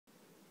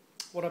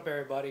What up,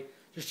 everybody?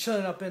 Just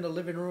chilling up in the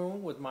living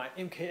room with my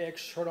MKX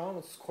shirt on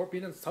with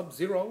Scorpion and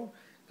Sub-Zero.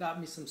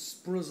 Got me some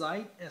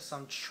Spruzite and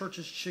some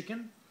Church's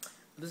chicken.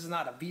 This is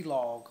not a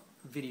vlog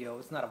video.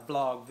 It's not a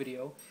vlog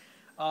video.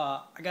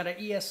 I got an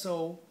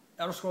ESO,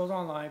 Elder Scrolls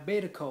Online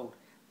beta code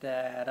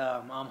that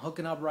I'm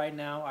hooking up right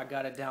now. I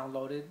got it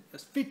downloaded.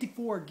 It's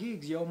 54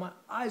 gigs, yo. My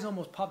eyes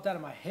almost popped out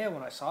of my head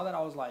when I saw that. I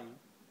was like,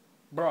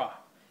 bruh.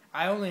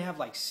 I only have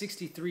like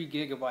 63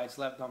 gigabytes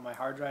left on my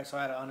hard drive, so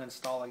I had to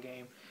uninstall a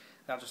game.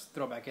 I'll just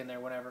throw back in there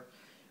whenever.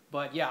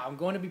 But yeah, I'm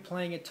going to be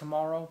playing it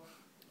tomorrow.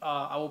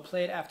 I will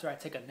play it after I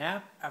take a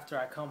nap, after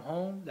I come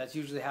home. That's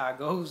usually how it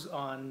goes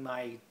on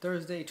my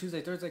Tuesday,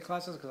 Thursday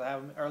classes because I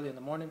have them early in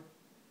the morning.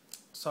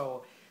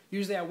 So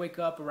usually I wake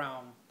up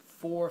around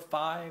 4 or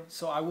 5.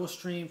 So I will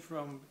stream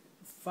from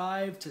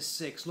 5 to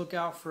 6. Look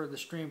out for the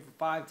stream from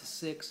 5 to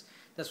 6.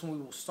 That's when we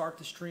will start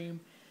the stream.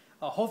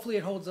 Hopefully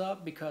it holds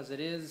up because it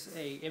is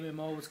a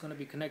MMO. It's going to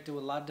be connected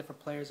with a lot of different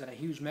players and a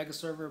huge mega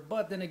server.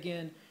 But then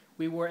again,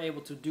 we were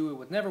able to do it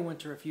with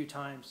Neverwinter a few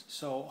times.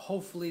 So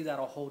hopefully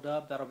that'll hold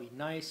up. That'll be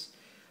nice.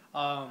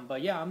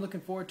 But yeah, I'm looking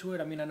forward to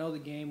it. I mean, I know the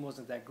game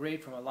wasn't that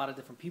great from a lot of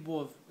different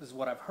people, is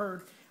what I've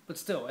heard. But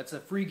still, it's a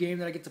free game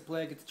that I get to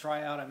play. I get to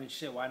try out. I mean,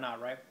 shit, why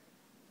not, right?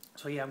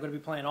 So yeah, I'm going to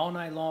be playing all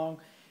night long.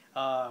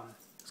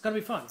 It's going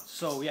to be fun.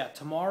 So yeah,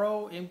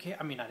 tomorrow,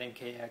 not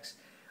MKX,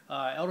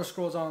 Elder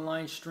Scrolls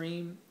Online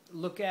stream.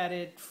 Look at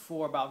it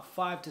for about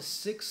 5 to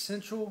 6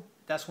 Central.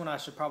 That's when I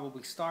should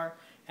probably start.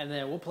 And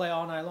then we'll play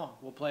all night long.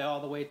 We'll play all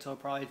the way till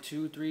probably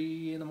 2,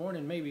 3 in the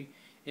morning maybe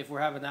if we're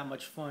having that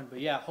much fun. But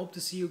yeah, hope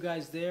to see you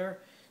guys there.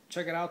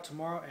 Check it out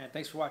tomorrow. And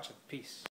thanks for watching. Peace.